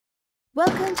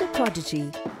Welcome to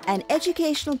Prodigy, an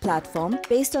educational platform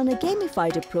based on a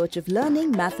gamified approach of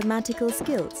learning mathematical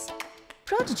skills.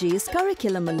 Prodigy is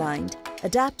curriculum-aligned,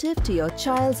 adaptive to your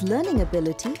child's learning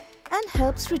ability, and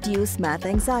helps reduce math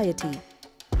anxiety.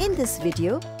 In this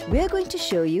video, we are going to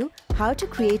show you how to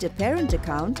create a parent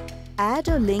account, add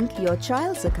or link your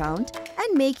child's account,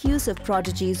 and make use of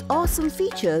Prodigy's awesome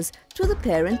features to the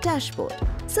parent dashboard.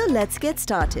 So let's get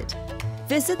started.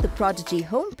 Visit the Prodigy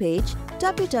homepage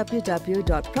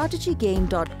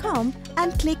www.prodigygame.com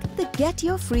and click the Get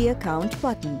Your Free Account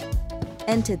button.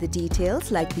 Enter the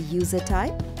details like the user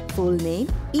type, full name,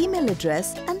 email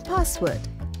address, and password.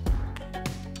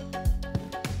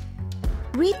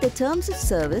 Read the Terms of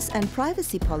Service and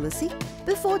Privacy Policy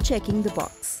before checking the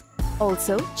box.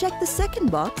 Also, check the second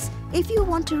box if you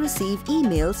want to receive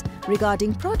emails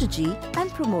regarding Prodigy and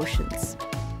promotions.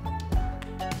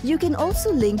 You can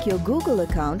also link your Google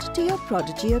account to your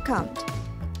Prodigy account.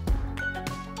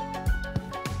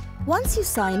 Once you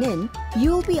sign in,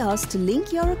 you will be asked to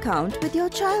link your account with your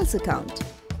child's account.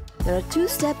 There are two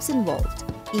steps involved.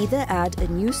 Either add a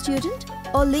new student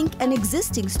or link an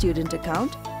existing student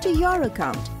account to your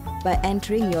account by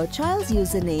entering your child's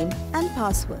username and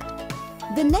password.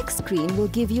 The next screen will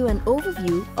give you an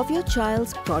overview of your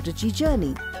child's Prodigy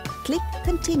journey. Click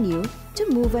Continue to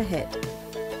move ahead.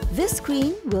 This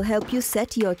screen will help you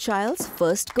set your child's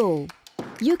first goal.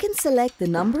 You can select the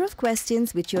number of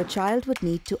questions which your child would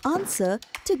need to answer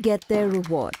to get their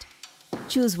reward.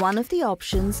 Choose one of the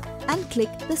options and click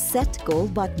the Set Goal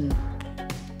button.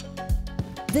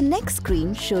 The next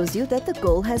screen shows you that the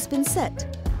goal has been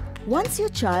set. Once your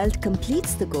child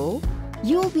completes the goal,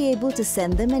 you will be able to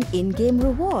send them an in-game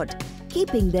reward,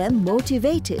 keeping them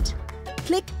motivated.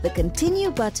 Click the Continue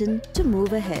button to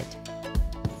move ahead.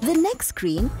 The next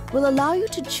screen will allow you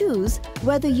to choose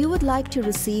whether you would like to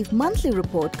receive monthly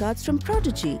report cards from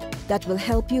Prodigy that will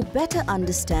help you better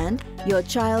understand your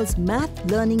child's math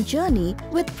learning journey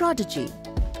with Prodigy.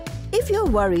 If you're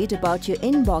worried about your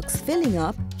inbox filling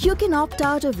up, you can opt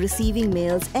out of receiving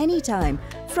mails anytime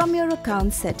from your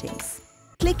account settings.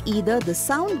 Click either the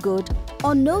Sound Good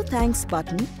or No Thanks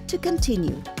button to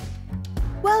continue.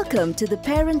 Welcome to the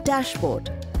Parent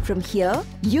Dashboard. From here,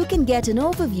 you can get an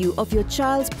overview of your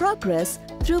child's progress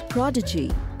through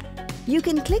Prodigy. You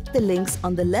can click the links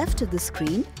on the left of the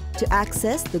screen to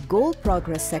access the Goal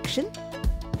Progress section,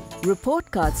 Report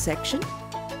Card section,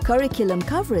 Curriculum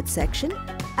Coverage section,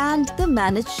 and the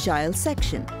Manage Child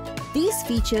section. These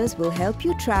features will help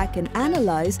you track and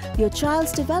analyze your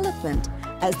child's development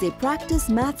as they practice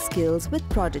math skills with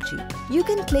Prodigy. You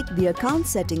can click the Account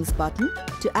Settings button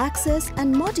to access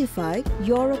and modify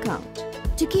your account.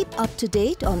 To keep up to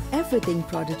date on everything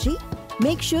Prodigy,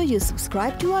 make sure you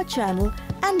subscribe to our channel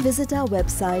and visit our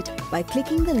website by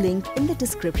clicking the link in the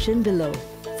description below.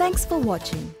 Thanks for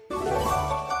watching.